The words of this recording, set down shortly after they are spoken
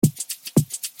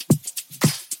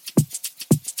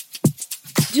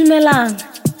Dumelang,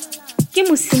 ke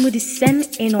Mosimo di Sen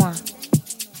Enwa.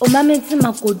 O mametse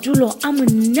makodulo a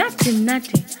monate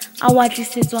a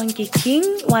watlisetswang ke King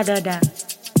Wadada.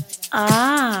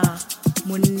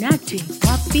 Monate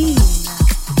wa pina.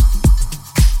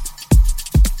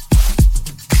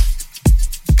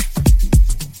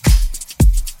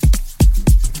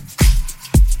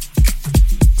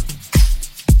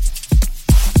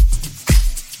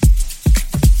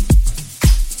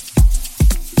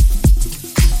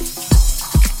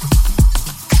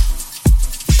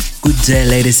 Good day,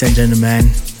 ladies and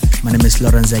gentlemen. My name is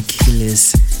Lawrence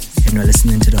Achilles, and you're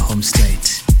listening to the Homestead.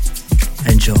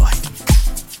 Enjoy.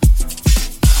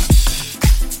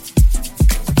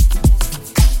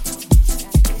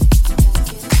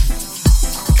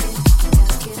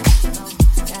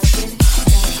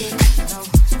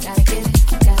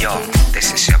 Yo,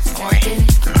 this is your boy,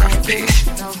 Lord Peace.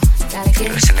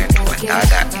 You're listening to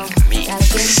Wadada in the mix.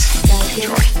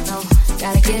 Enjoy.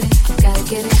 Gotta get it.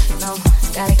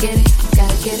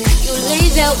 You lay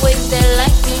that way that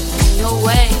like me in your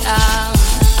way out.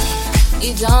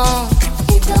 You don't.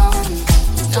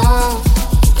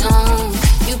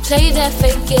 You play that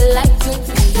fake it like me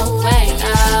in your way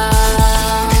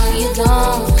out. You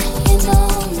don't.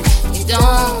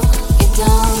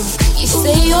 You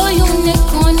say you're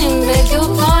unique on and beg your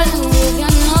pardon if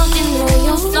you're not, you know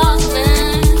you're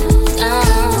falling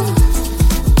down.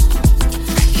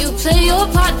 You play your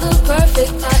part, the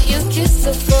perfect part. You kiss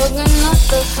the frog and not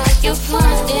the heart you're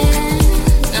finding.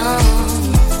 No.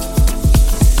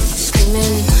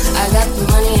 Screaming, I got the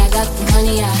money, I got the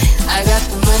money, I got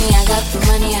the money, I got the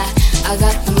money, I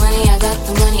got the money, I got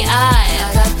the money, I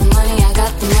got the money, I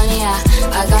got the money, I got the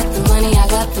money, I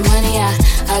got the money,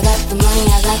 I got the money,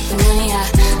 I got the money, I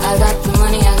got the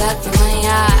money, I got the money,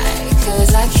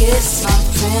 cause I kiss my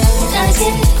prince. Gotta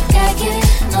get it,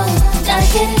 no, gotta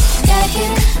get it,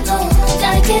 no,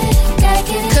 gotta get it,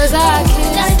 cause I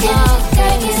kiss my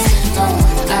prince. No, I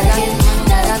got the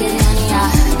money, I got the money, I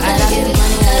got the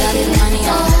money, I got the money, I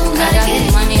got the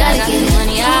money, I got the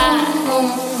money,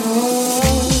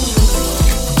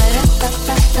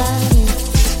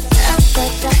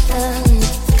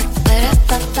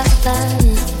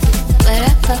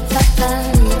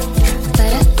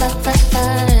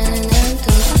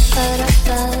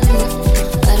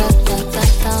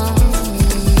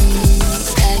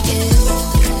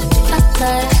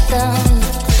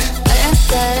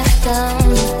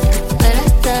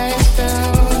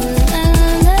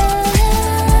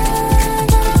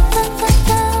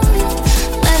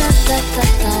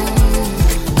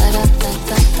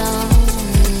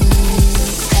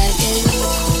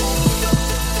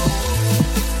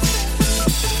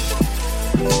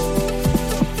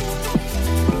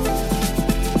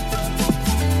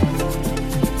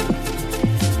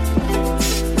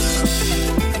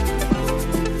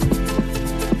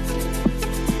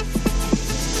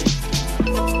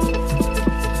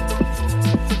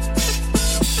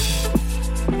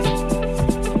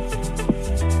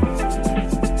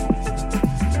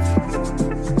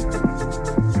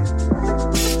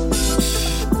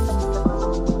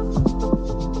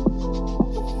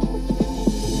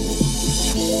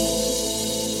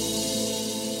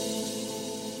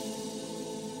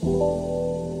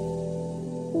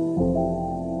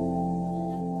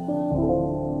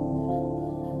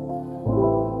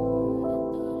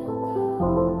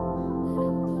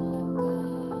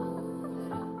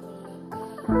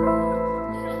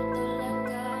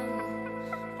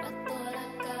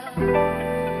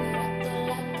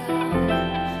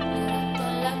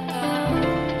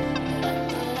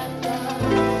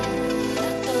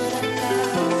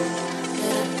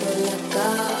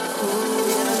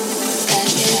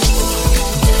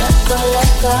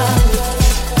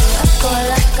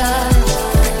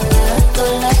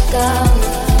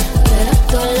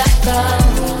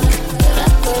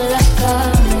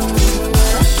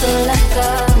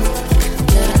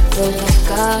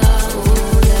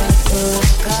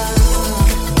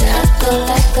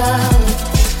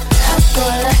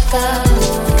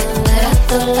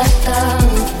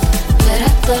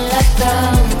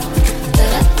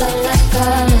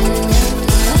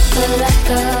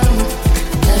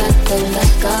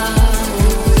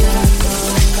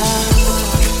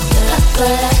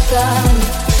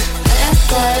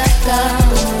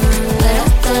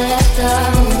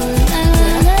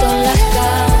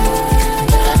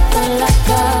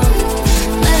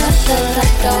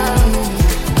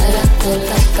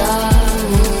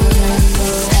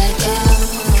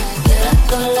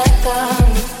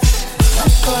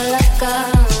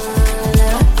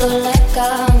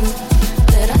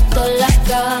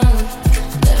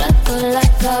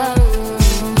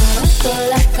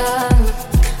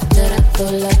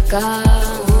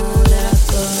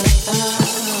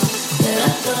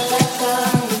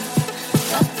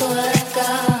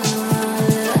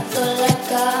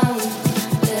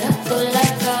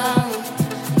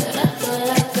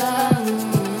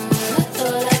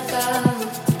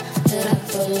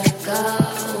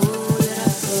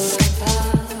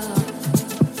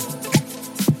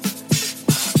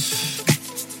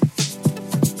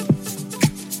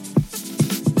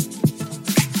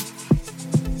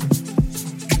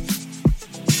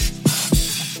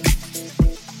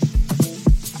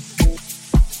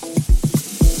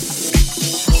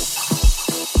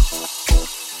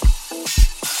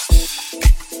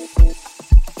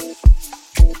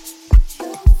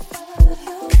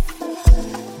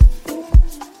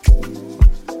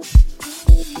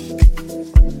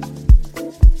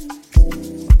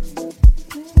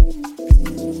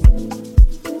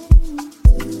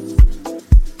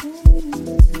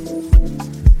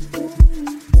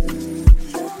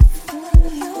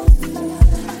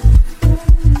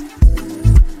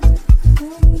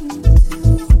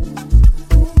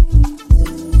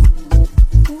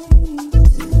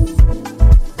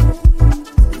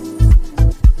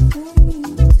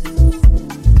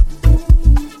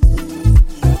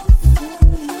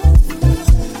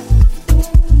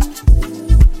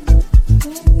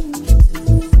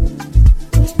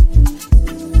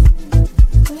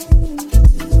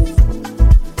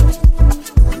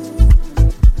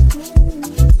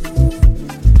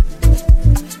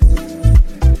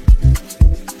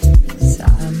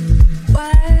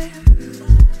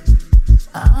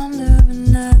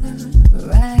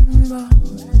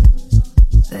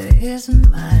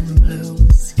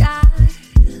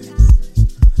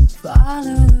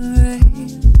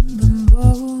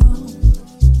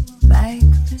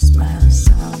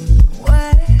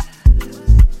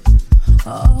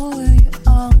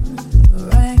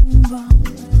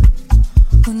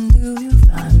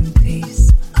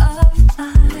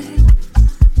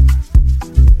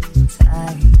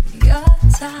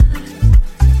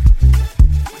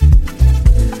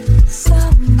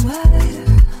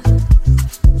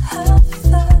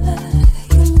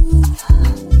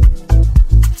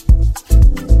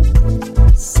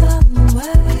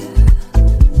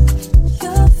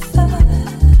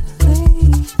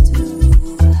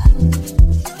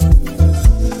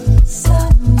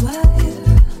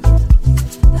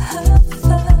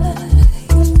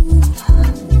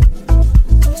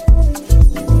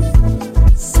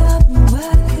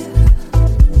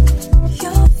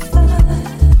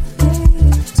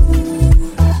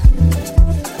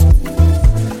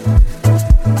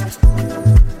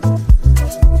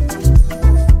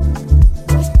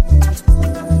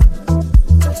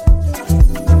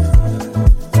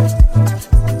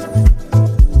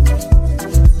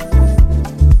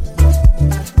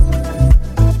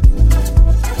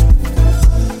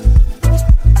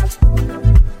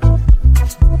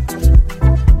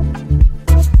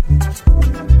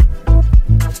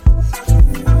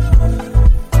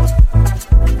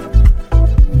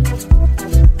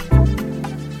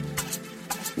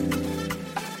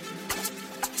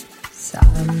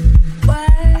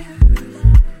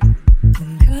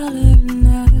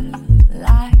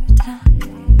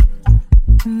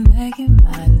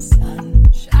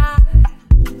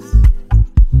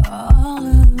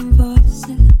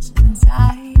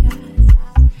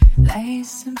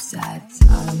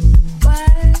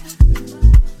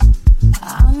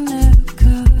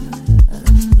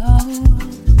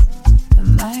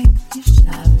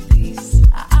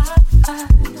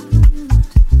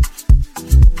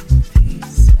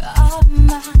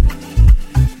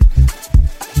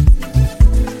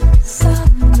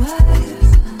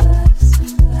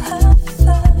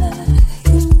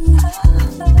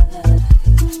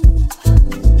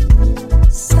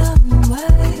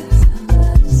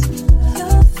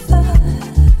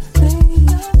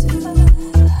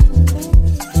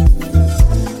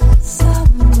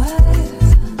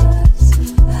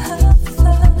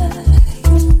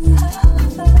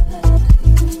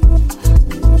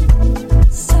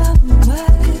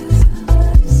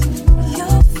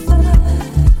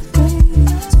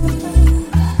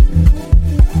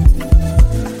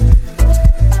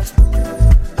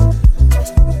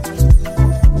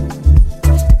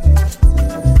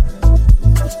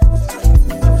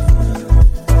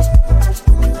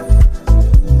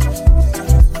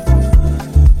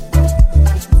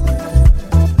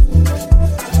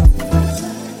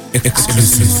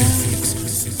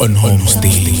 Exclusive on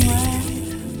Homestead.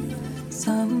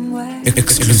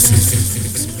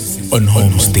 Exclusive on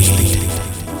Homestead.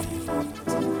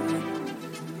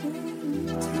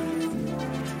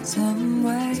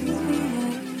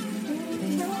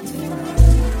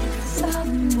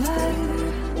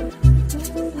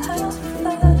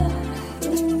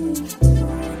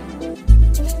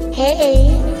 Hey,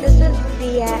 this is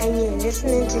Sia, and you're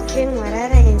listening to King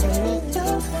Wadada in the mix.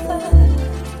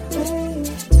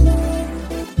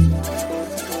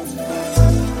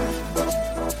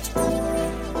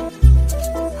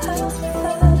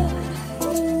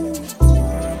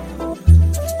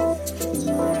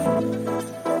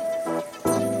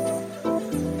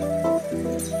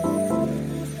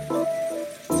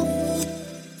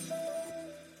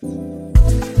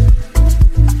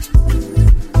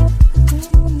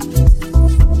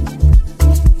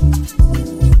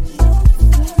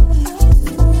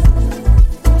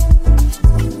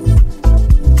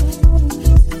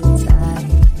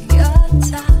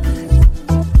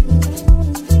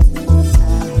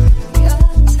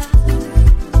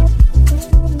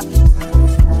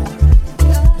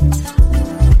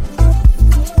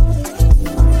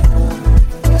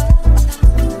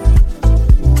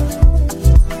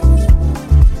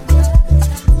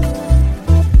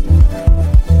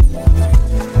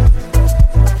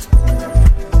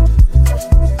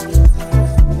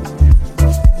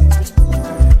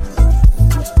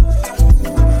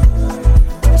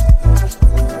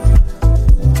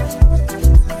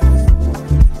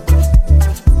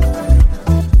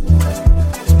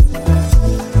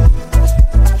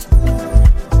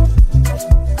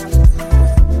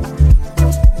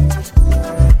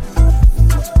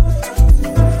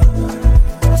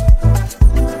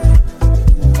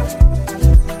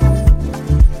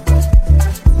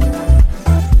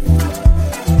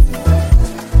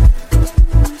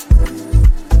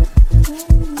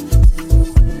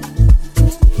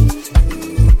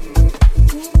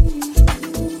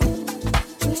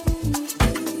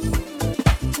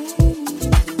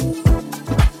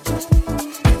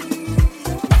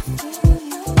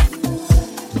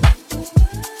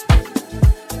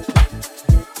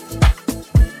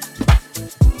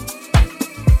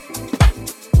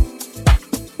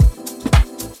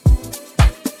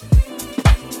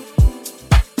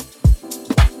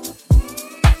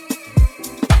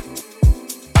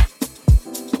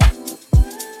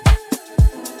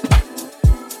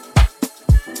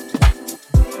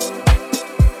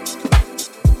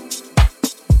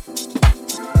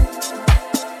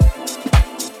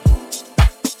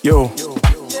 Yo,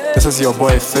 this is your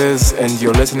boy Fizz, and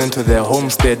you're listening to the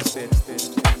Homestead.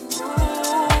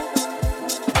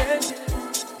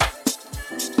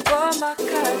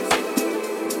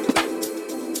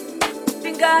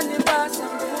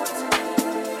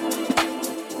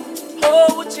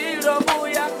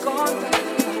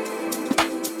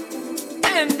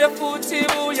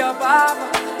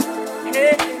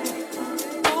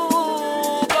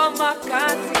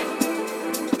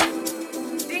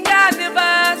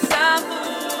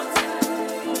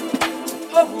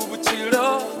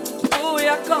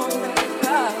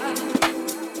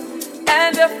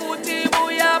 And the footy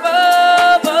buya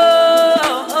baba,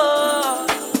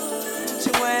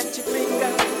 she went to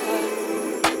finger.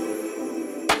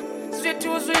 Sweet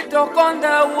to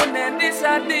conda one and this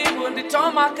I did when the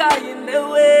tomaka in the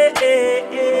way.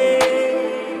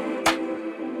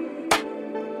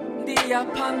 Dia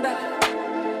panda,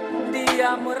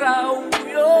 dia murau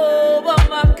yo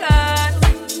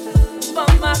bamakati,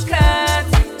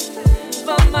 bamakati,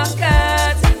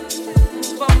 bamakati.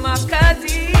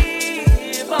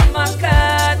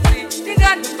 Bamakati,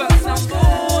 tingani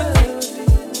basambuti,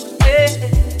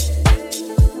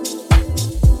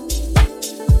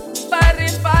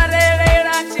 pare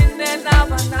rera chine na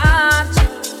banacho,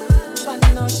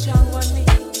 pano shangoni,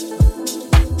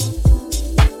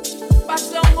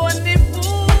 pasongoni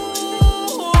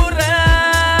pura,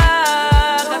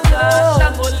 kasa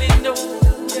shangolindo,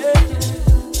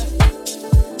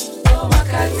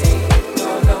 Bamakati,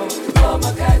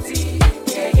 Bamakati,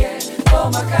 yeah,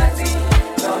 Bamakati,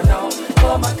 no,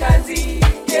 Bamakati,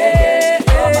 yeah,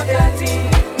 Bamakati,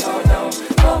 no,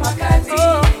 Bamakati,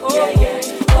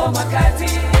 yeah, Bamakati,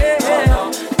 no,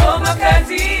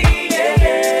 Bamakati,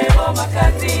 yeah,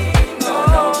 Bamakati, no,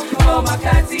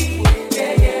 Bamakati,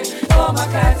 yeah,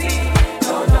 Bamakati,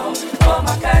 no,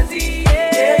 Bamakati,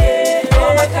 yeah,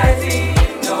 Bamakati,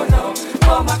 no,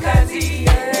 Bamakati,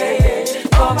 yeah,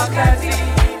 Bamakati,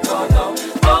 no,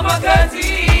 Bamakati,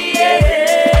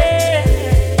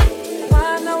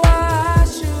 Wanna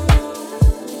wash you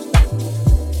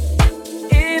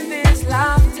in this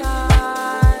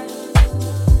lifetime.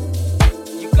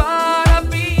 You gotta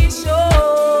be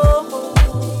sure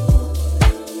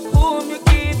whom you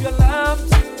give your love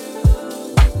to,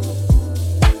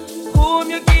 whom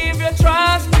you give your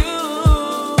trust to,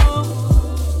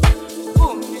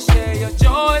 whom you share your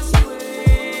joys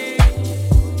with,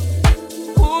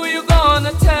 who you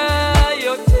gonna tell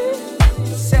your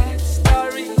sad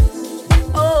stories.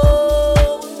 Oh.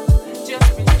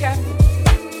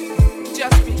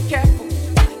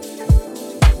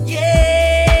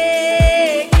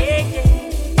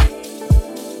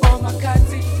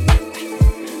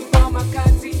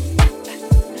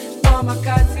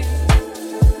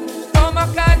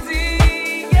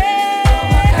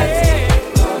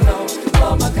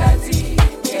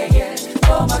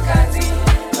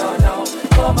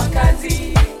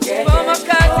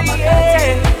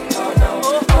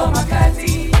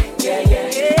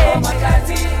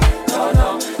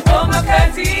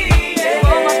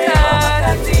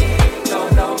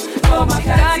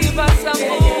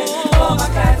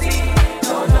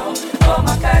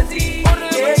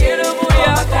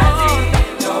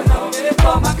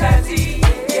 makati,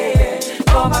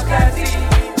 yeah. Oh makati,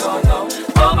 no no.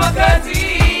 Oh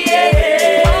makati,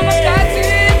 yeah. Oh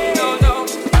makati, no no.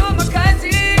 Oh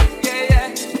makati,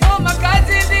 yeah. Oh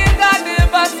makati dingane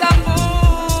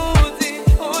basambuzi.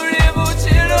 Uribu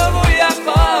chirubu ya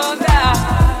konda.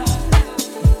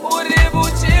 Uribu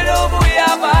chirubu ya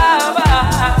baba.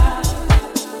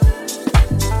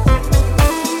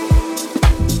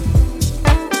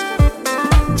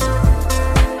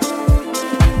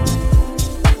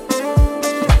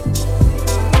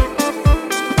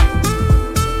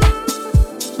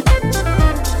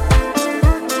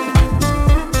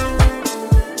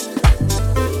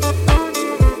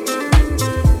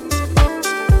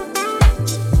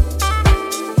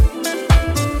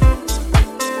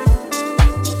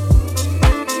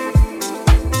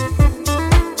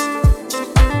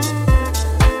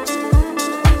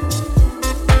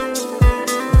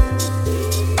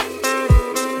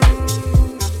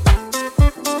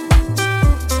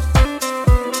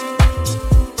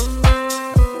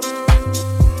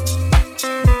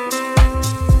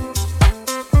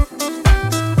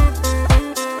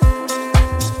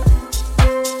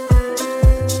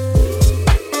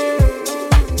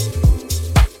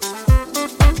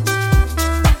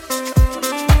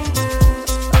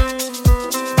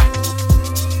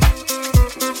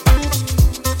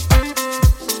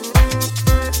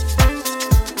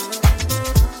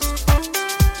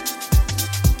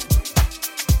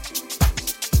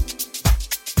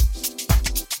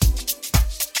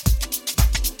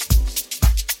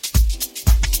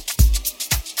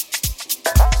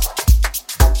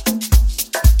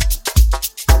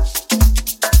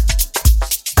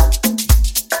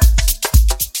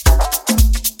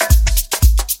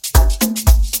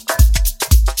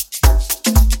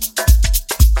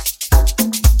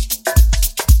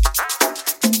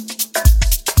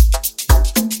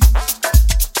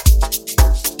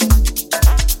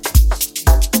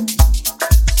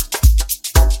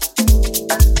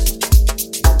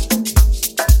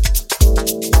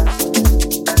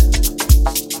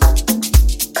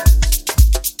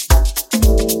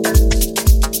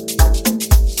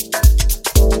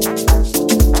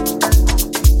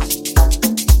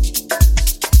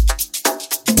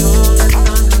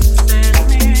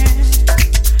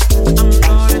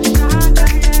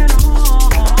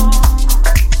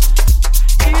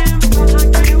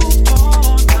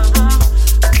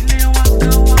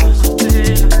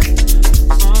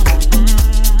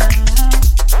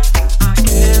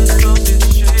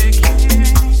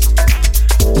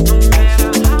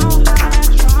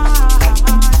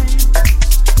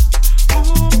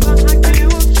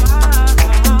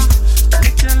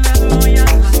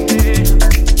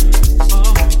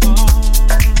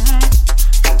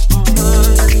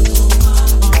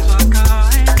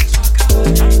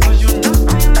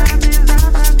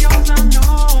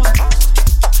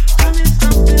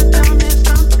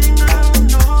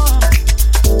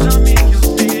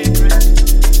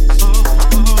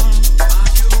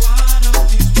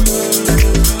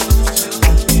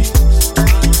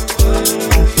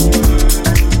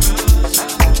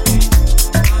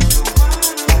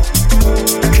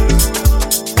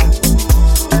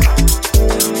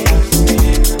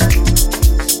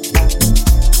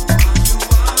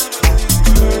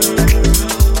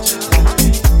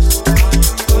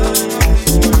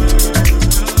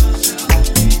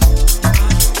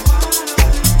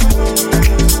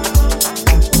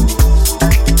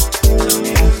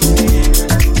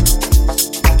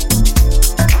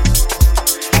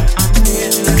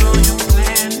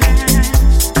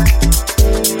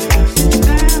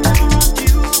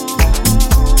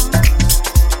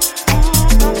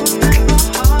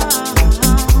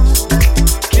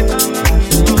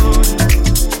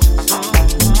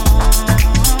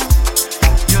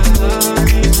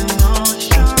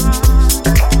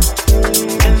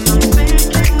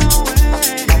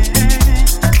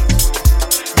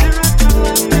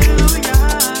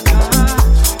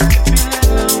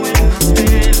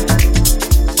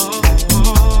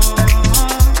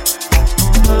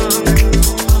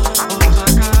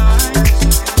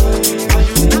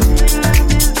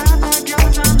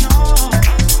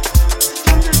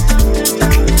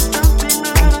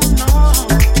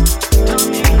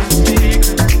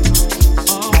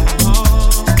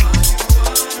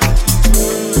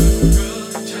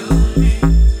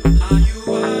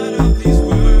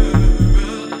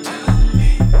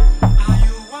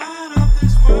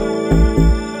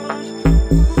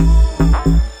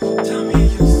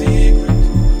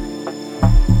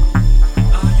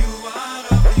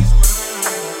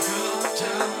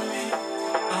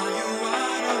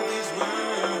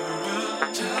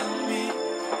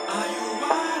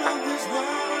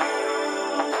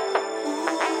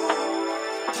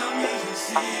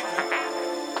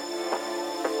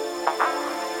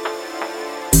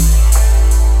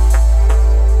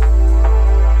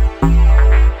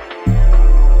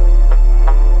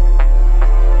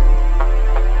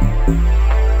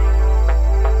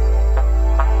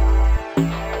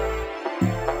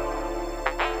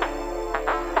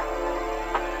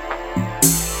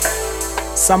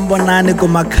 Sambonani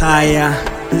kumakaya.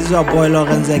 This is your boy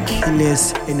Lorenz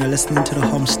Achilles, and you're listening to the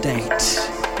Homestead.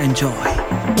 Enjoy.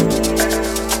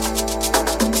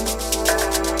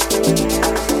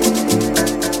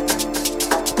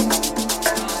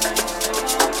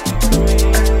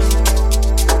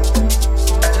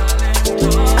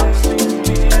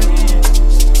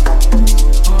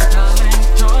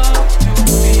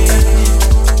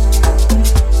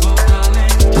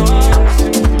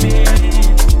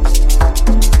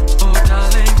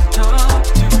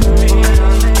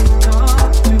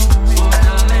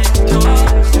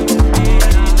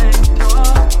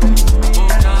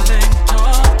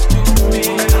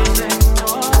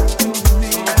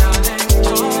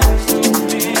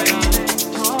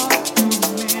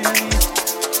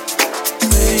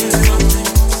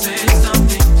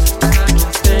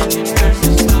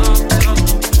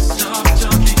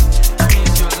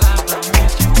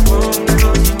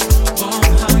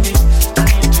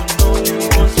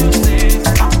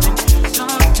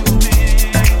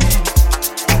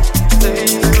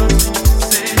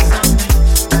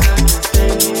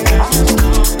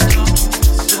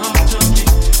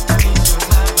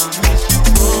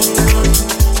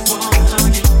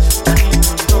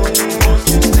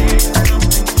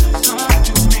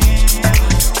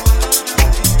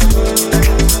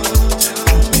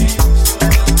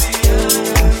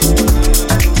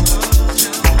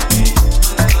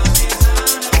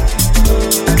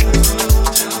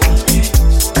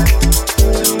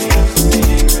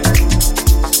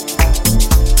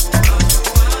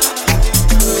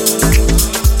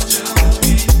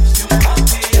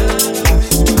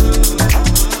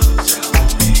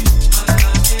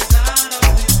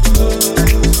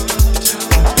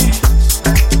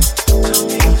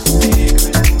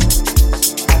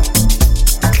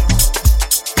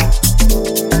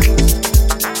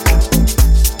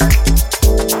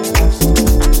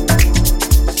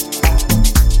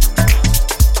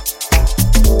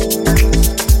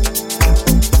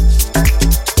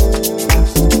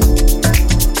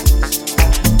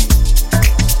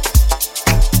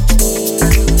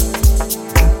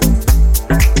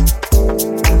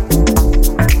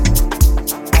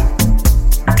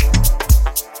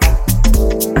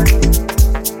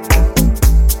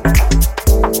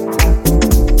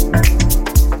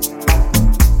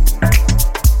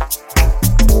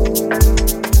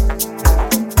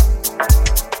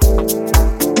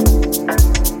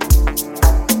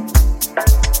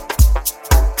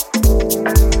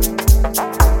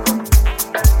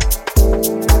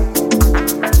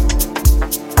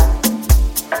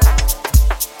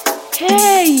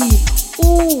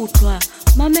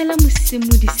 mamela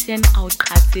mosimo di sen a o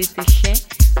qhatsetse hle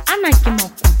ana ke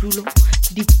makudulo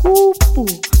dikupu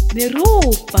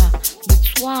meropa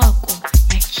motswako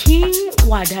ya King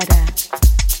Wadada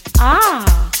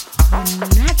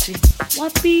monate wa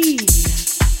pila.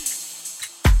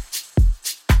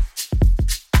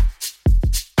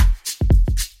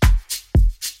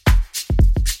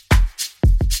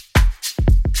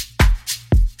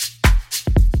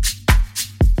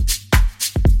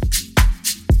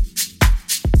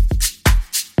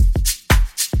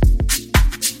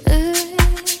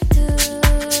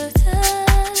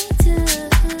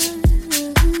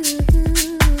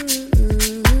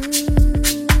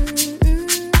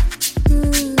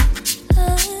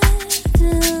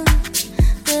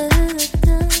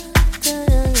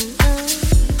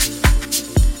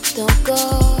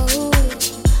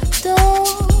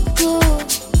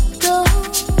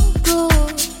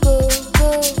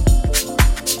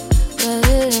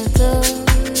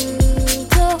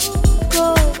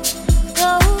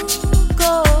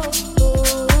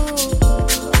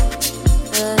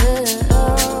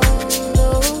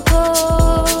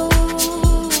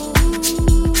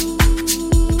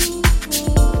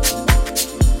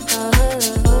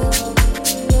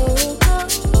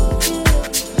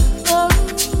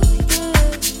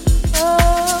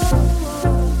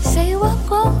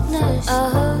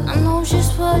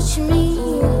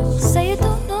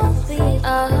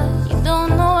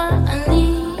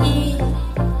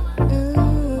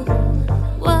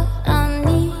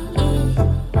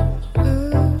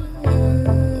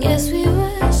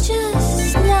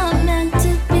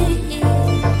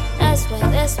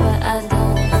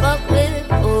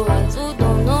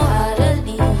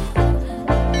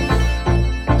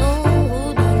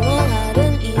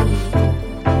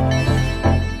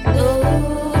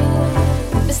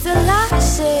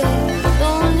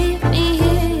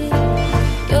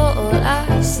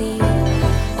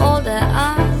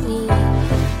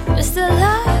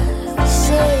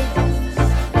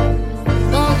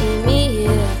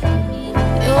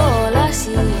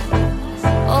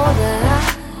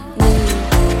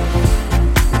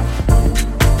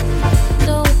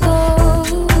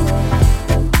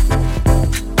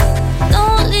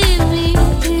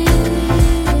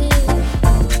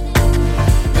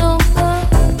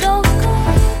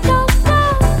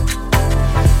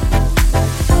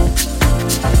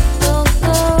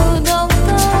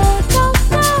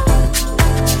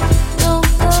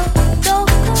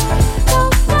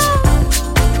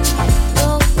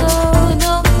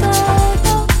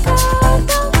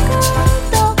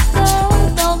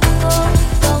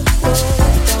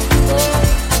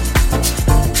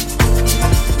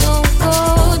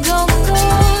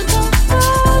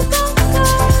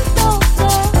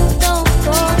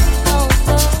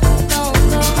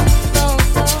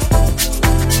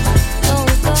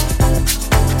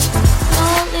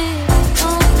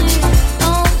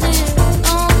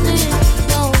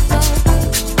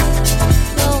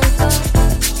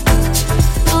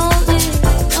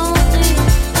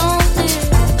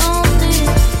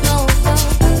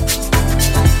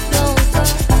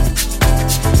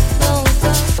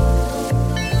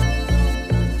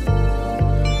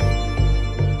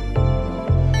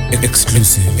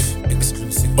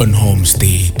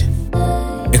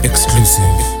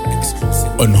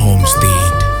 on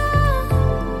Homestead.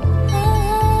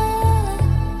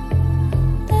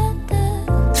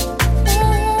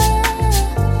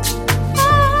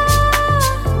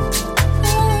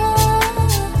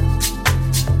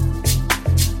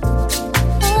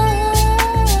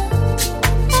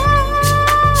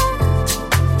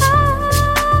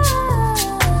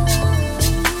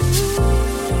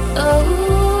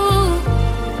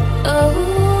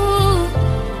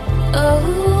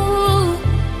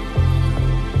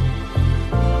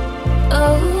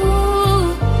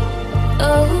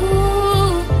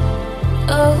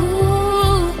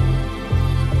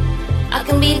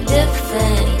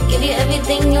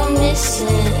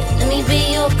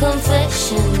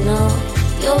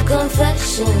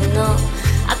 confessional.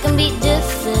 I can be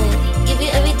different, give you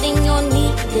everything you're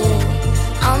needing.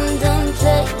 I'm done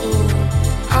playing,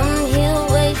 I'm here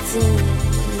waiting.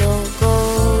 Don't go,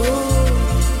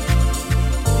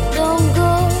 don't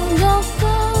go, don't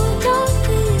go, don't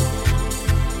leave,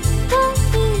 don't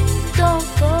leave, don't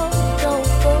go, don't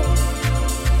go,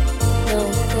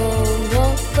 don't go,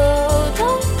 don't go,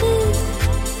 don't leave,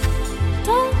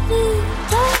 don't leave,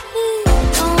 don't leave,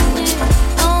 don't leave,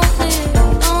 don't leave,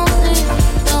 don't leave,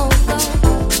 don't go,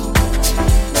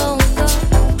 don't go,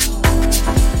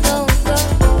 don't go,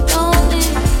 don't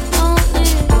leave, don't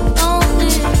leave, don't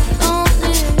leave, don't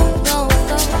leave, don't go,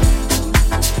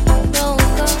 don't go,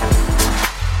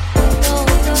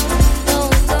 don't go,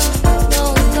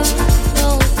 don't go, don't go, don't go, don't go, don't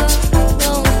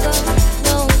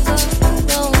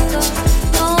go, don't go,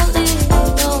 don't leave,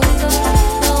 don't go,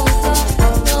 don't go,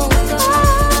 don't go,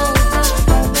 don't go,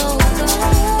 don't go,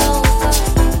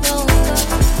 don't go,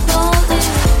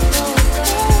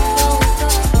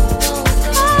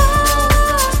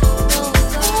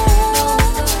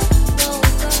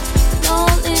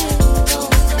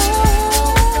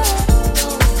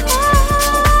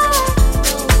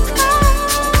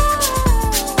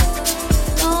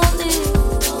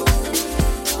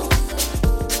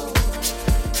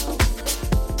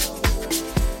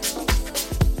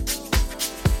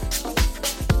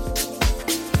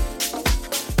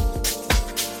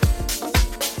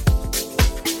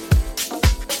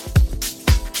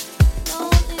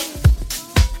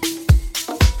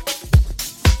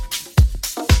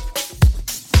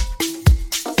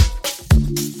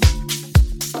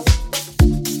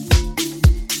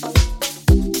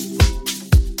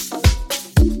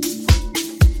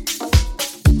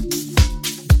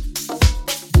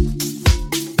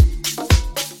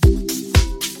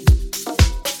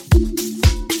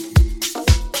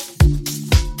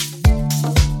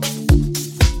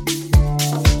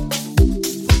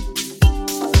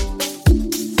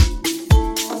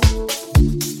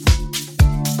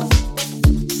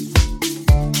 don't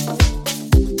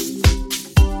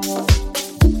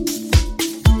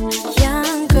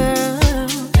Young girl,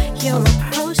 your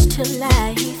approach to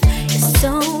life is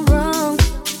so wrong.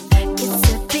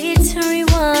 It's a bitter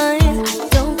one. I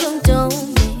don't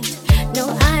condone it. No,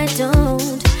 I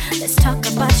don't. Let's talk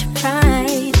about your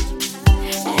pride.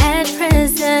 At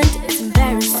present, it's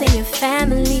embarrassing your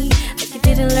family. Like you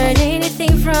didn't learn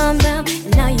anything from them.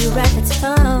 And now you're at the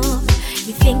top.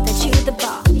 You think that you're the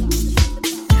boss.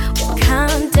 Well,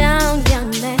 calm down, young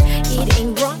man. It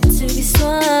ain't wrong to be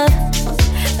suave.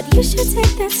 But you should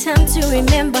take that time to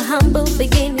remember humble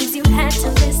beginnings you had to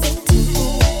listen to.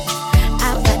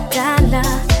 Abadala,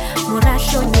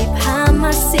 murasho ni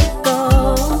pamasiko.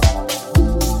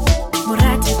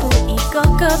 Murati bu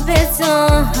ikoko beto.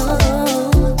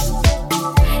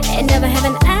 And never have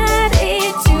an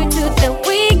attitude to the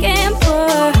weak and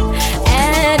poor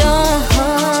at all.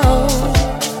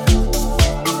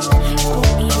 Bu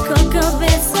ikoko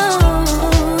beto.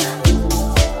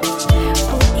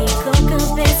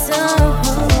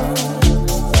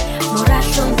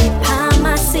 Murasho ni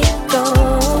pamasiko.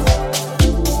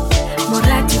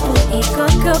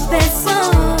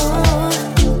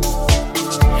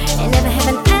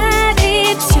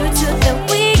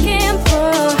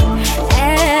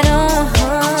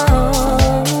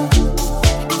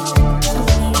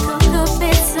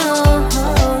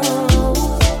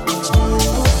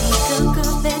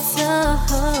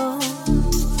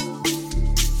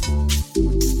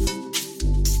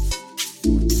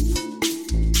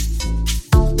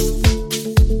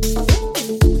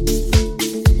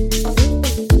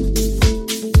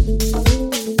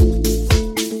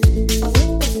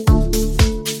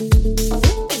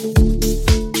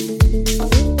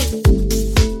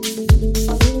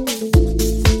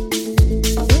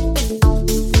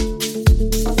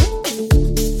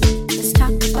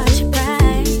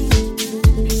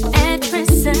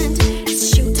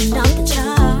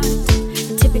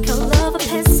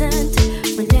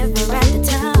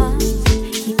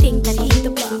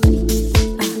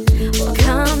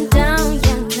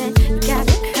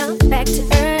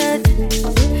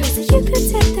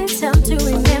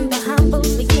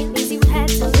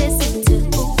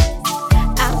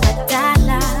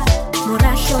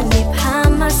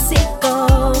 masiko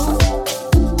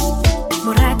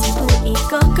Murati bu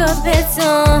ikoko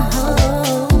beso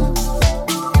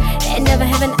And never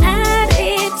have an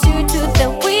attitude to the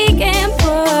weak and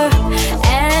poor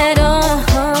at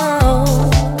all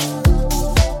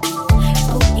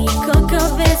Bu ikoko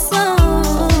beso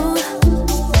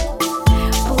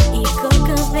Bu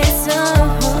ikoko beso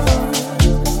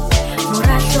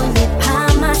Murato ni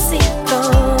pamasiko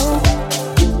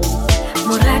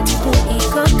Murati bu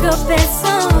ikoko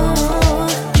beso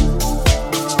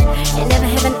And never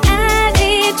have an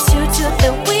attitude to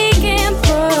the weak and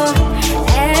poor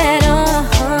at all.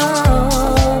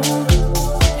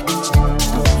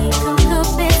 Ikoko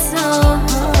beso,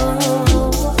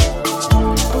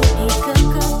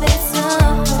 ikoko beso.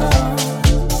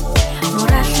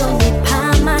 Murato ni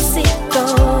pamasiko.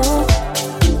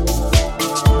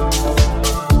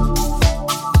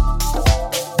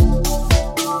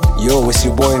 Yo, it's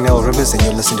your boy Nell Rivers, and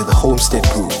you're listening to the Homestead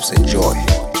Grooves. Enjoy.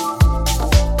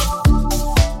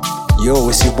 Yo,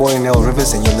 it's your boy Nell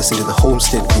Rivers, and you're listening to the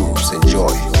Homestead Grooves. Enjoy.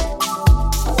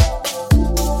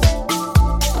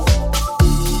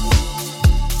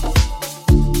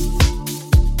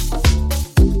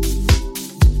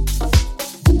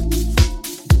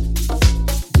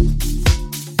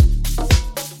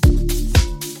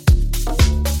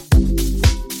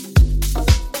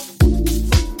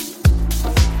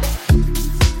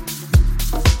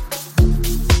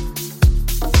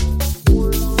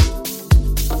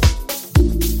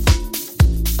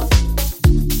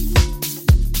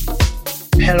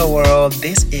 Hello world,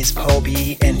 this is Paul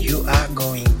B and you are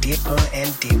going deeper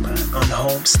and deeper on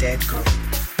Homestead Group.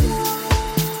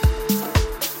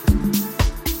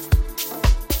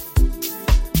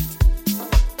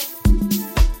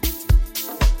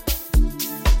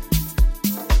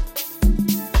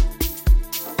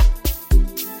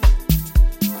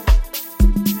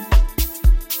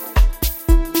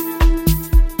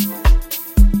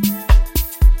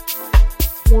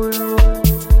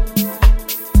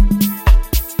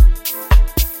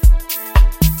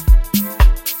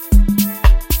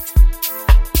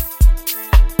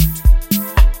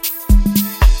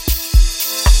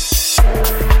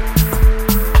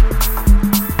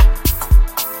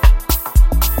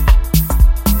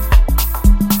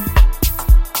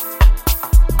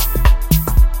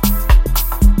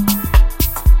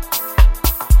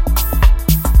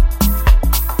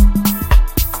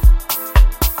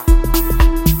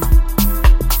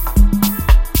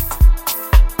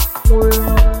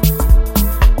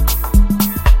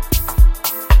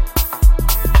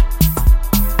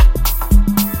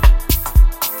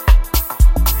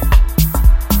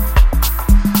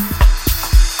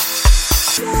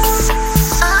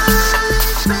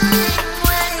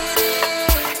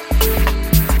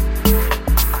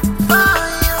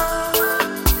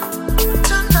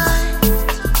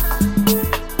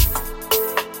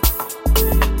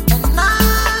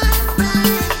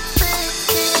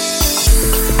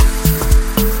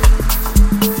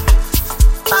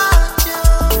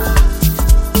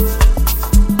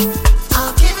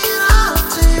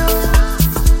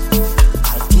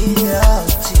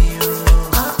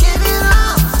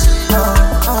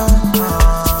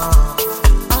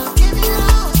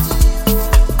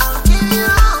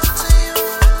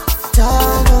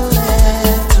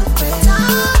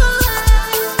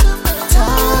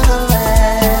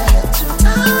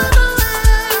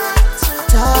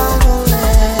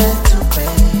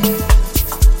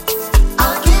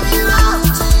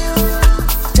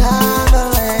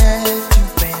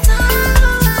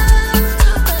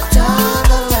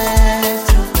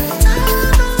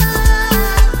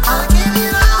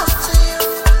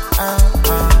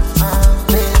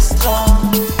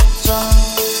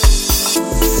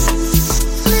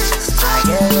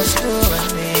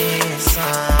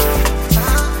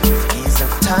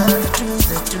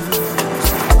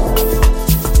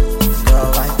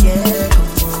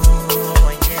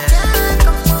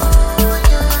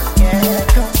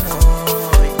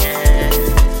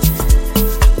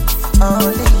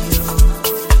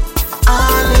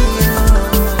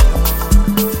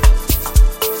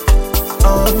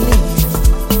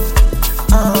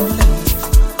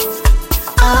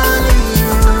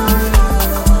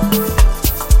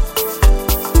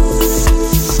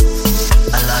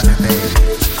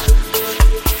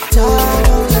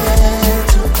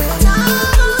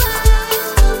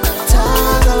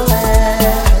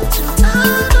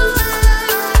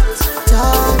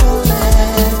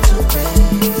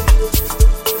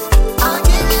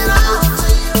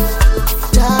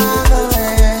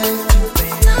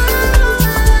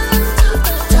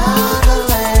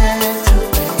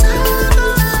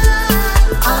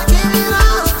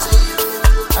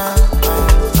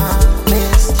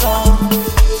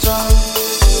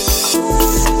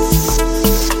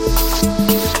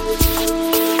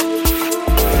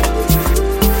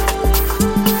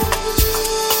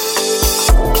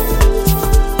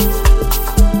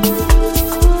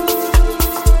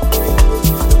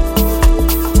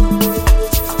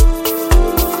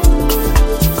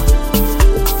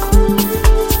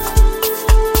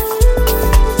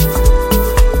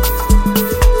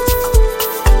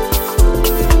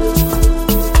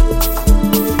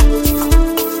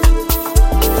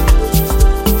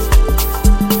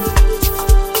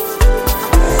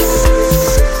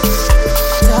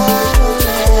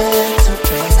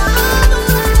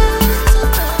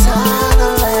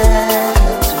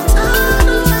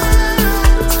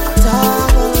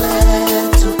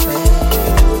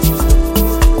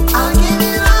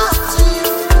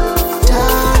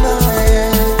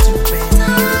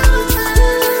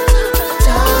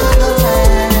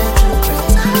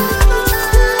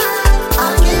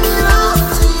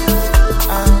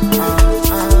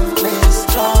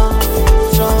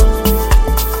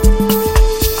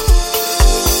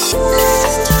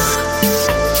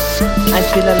 I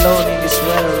feel alone in this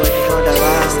world when you're not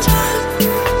around.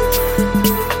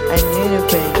 I need you,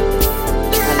 baby.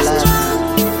 I love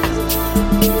you.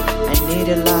 I need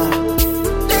your love.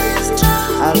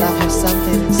 Our love has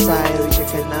something inside which I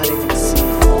cannot even see.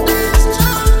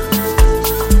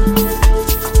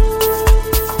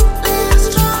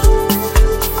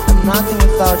 I'm nothing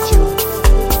without you.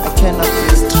 I cannot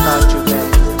live without you,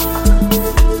 baby.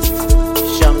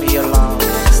 Show me your love.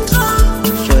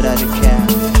 Show that you care.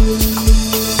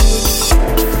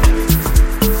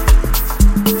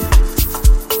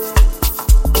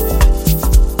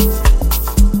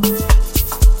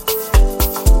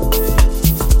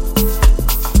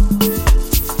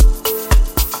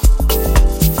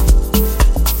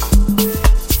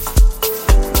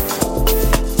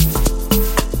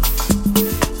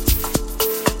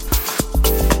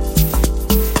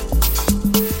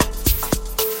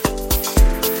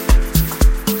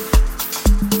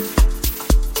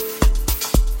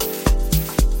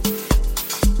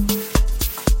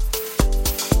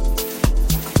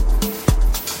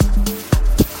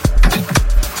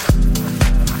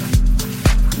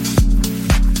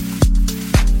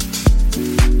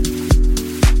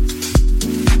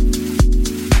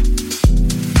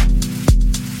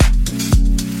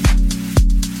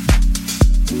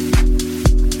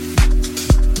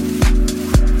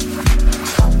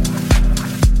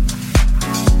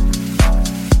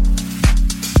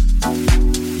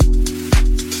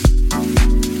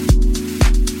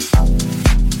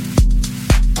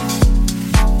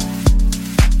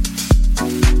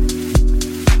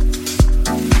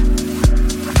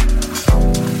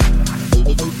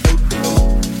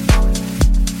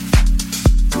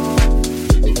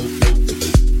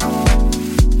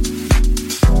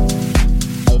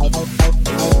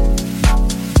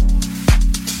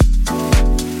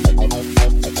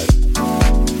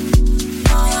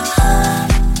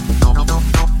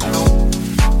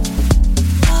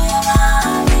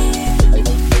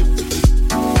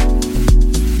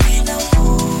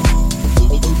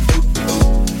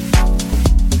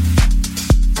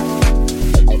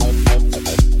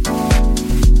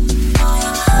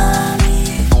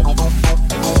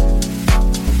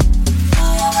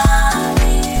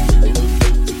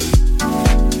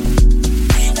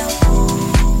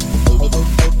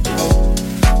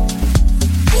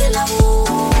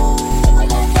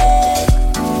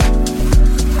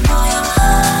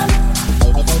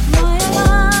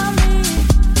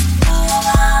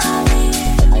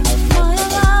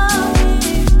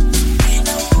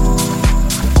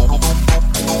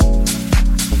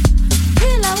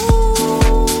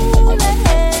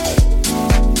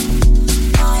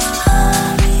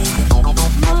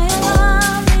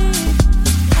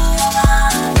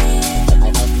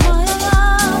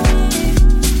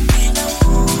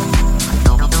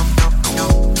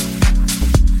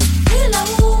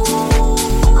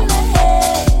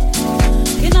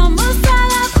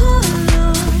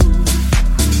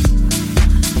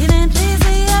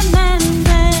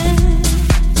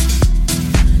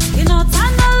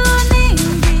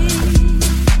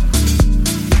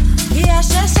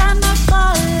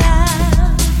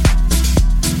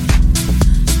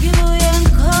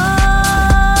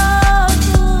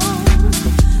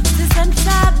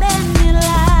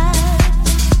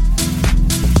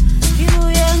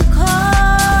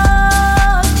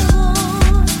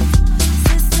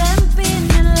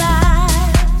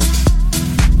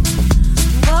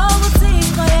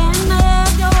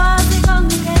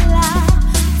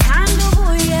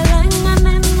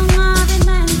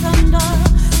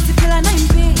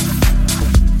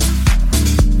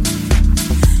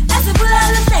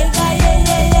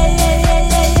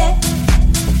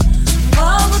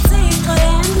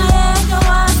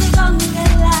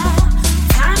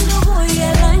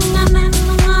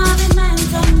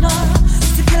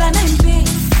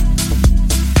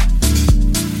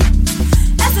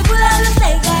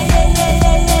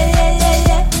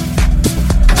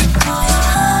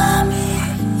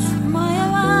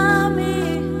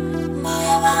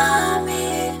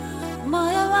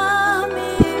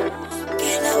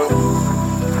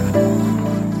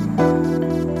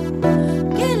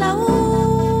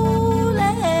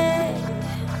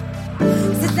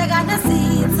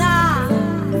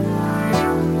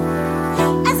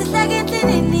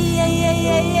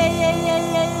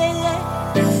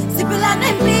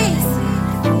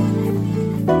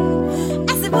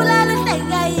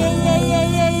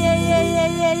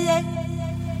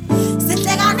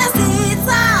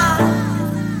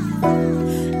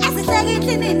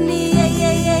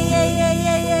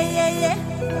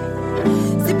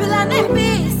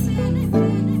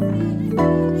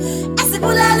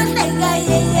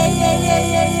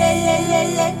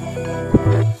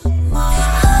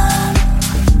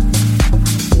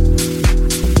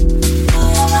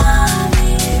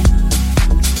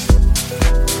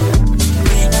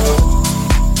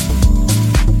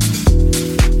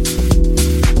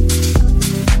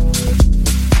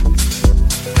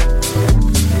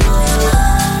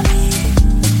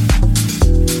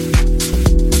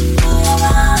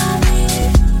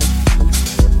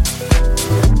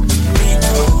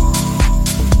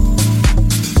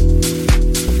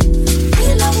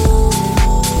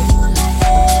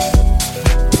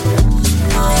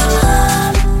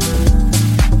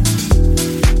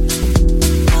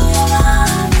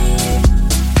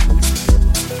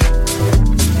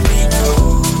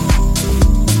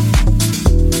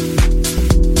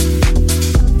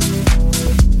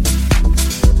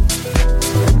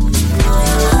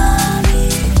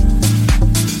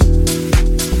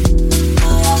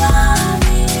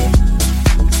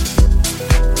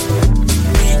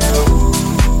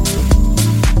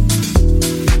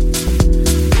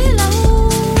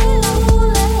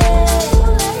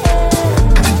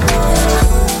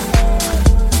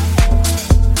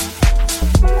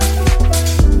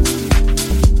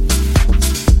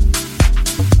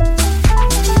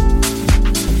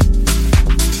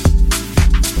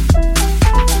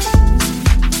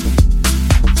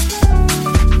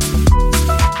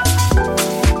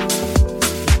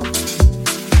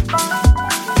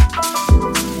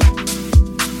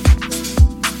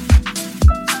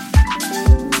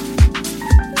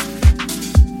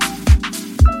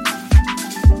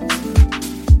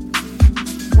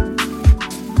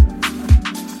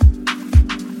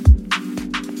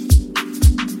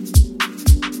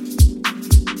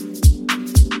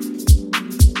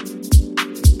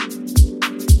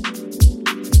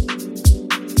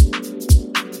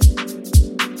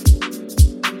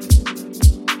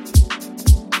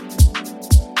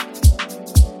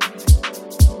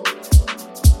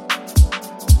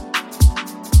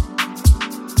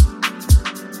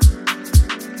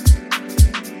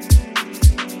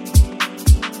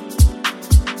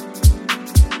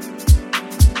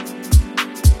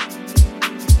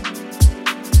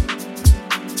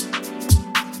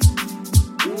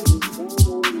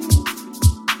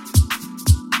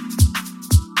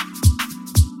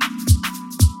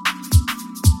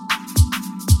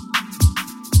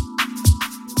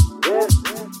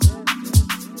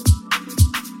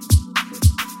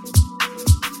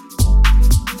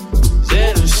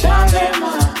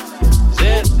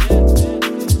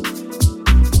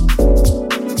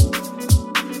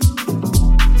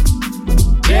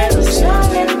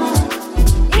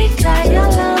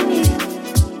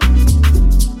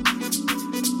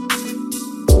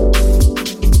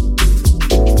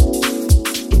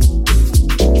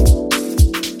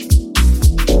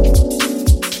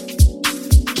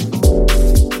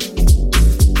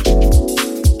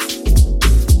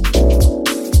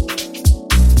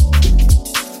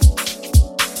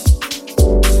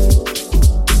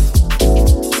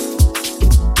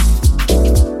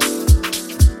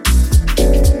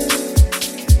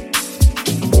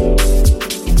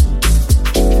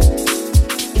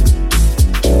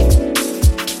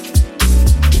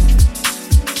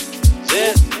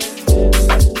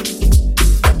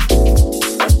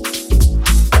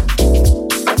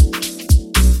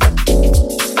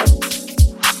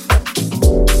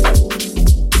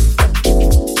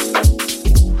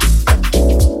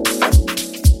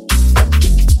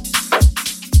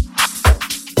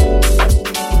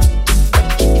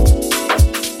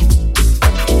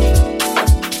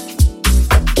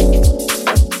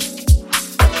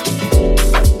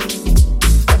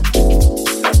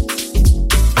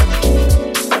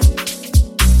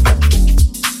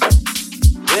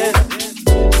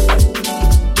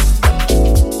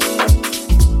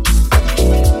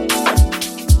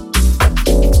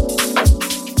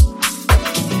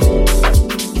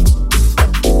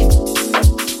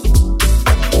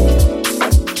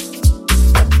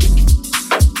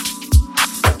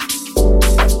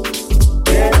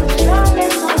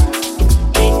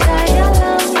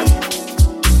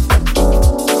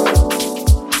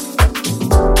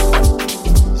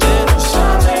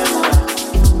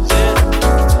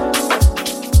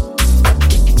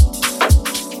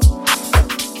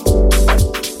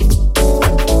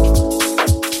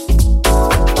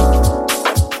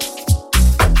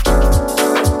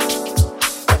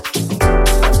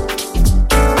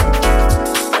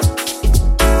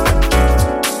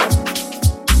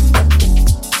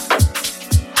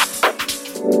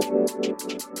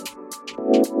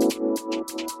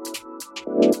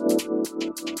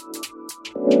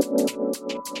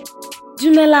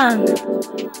 Dumelang,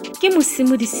 ke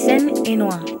Mosimo di Sen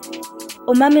enwa.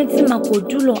 O mametse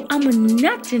makodulo a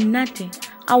monate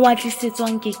a wa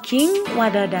tlisetswang ke King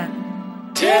Wadada.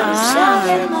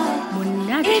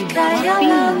 Monate wa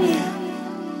pina.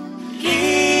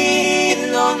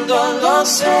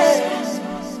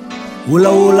 Wula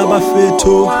wula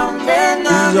bafethu.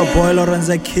 This is your boy Lawrence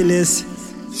Achilles,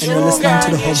 and you're listening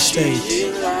to the Homestead.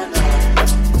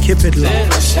 Keep it low.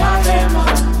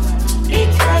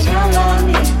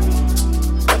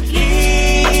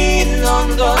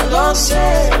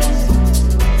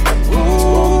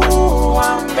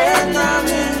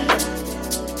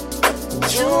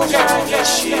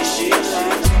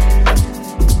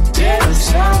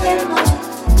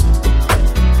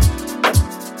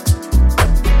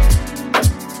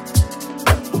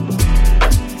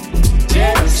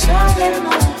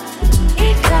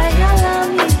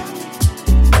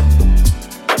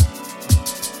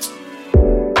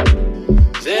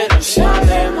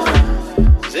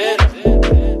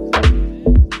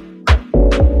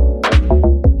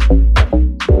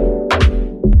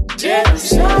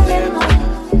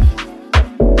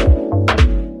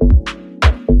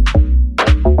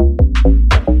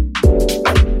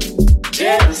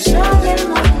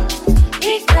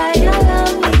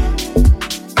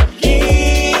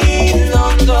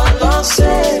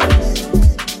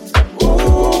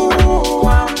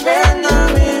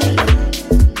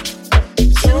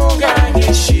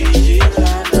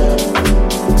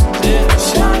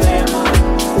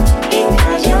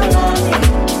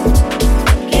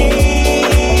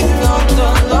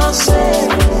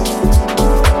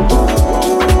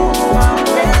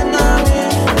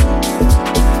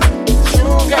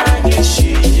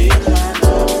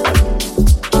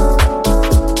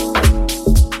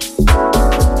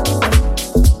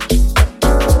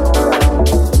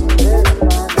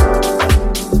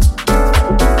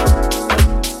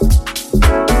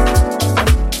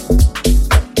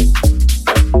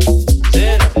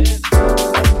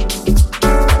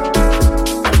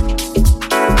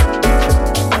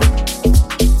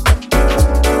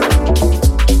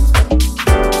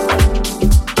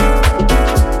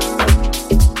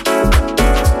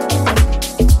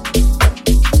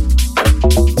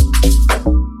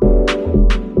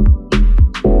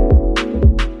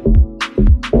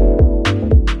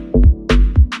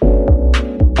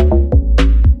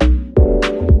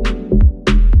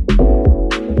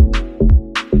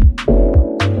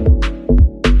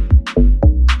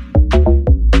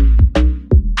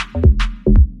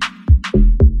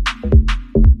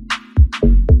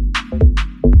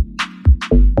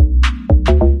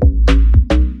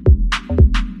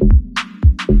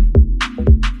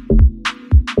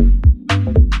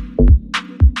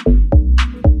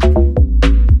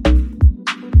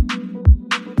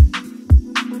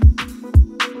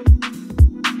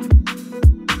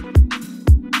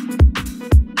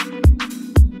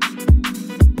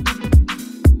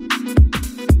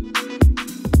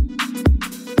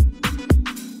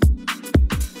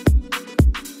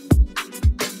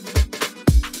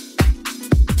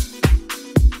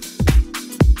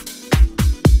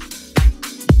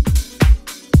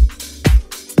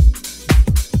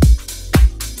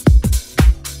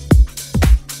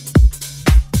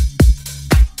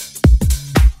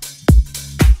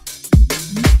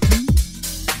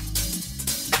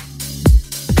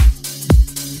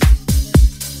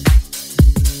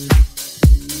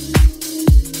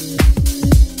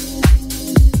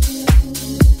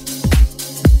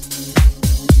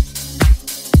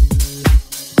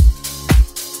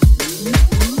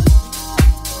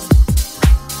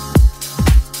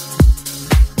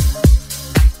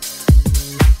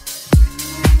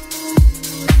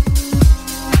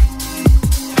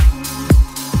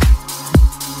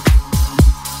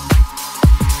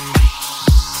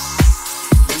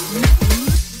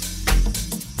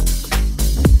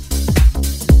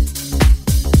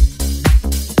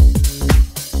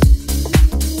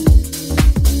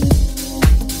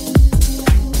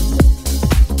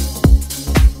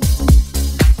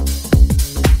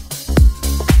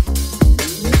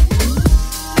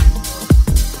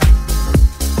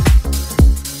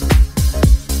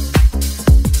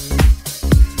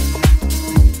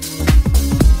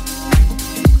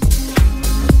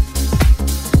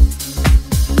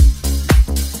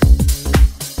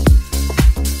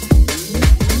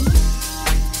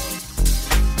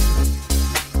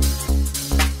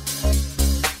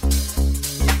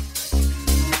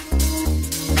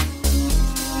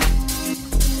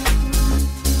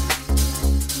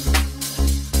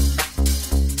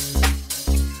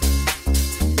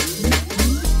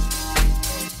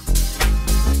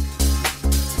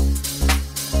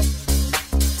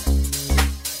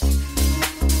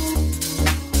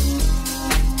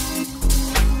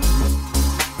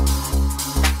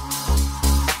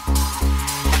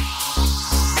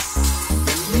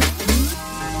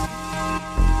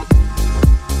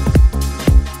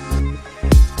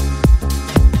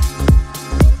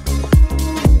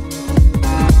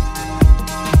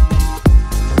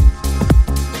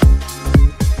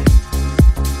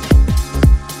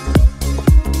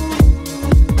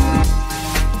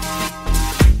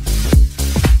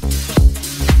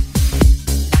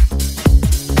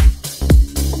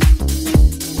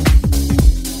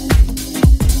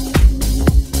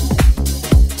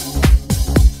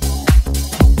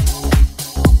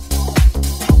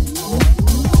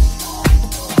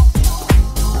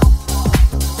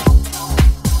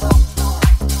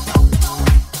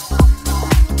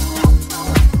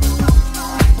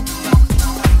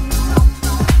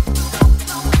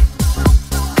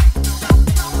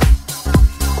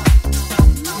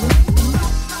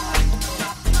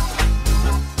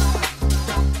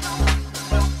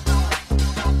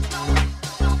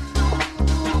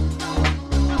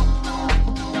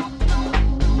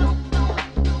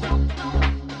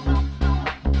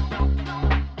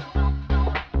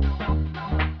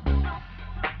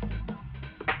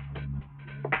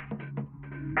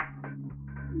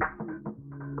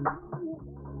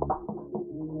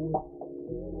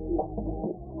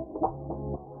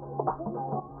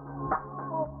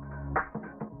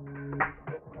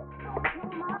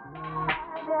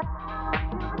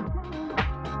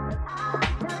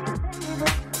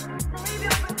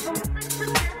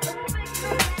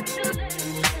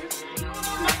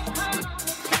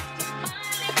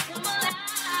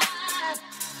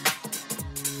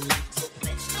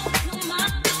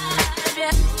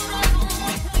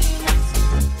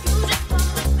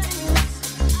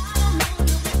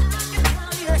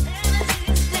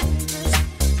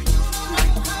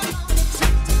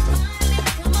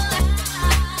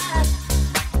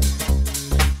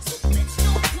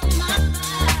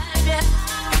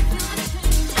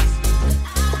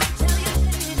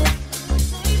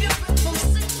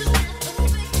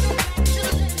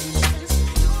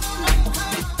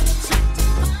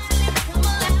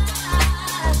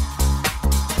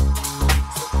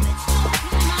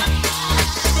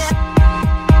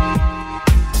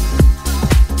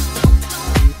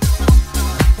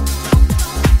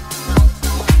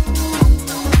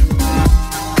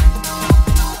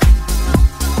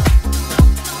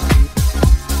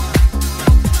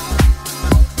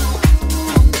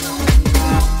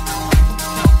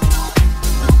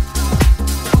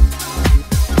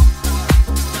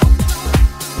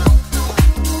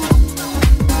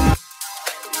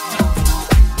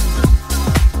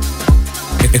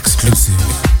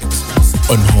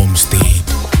 on Homestead.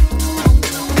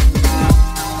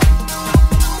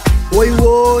 Oi,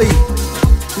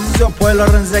 this is your boy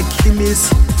Lawrence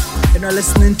Achilles, and you're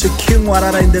listening to King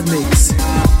Wadada in the mix.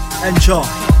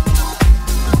 Enjoy.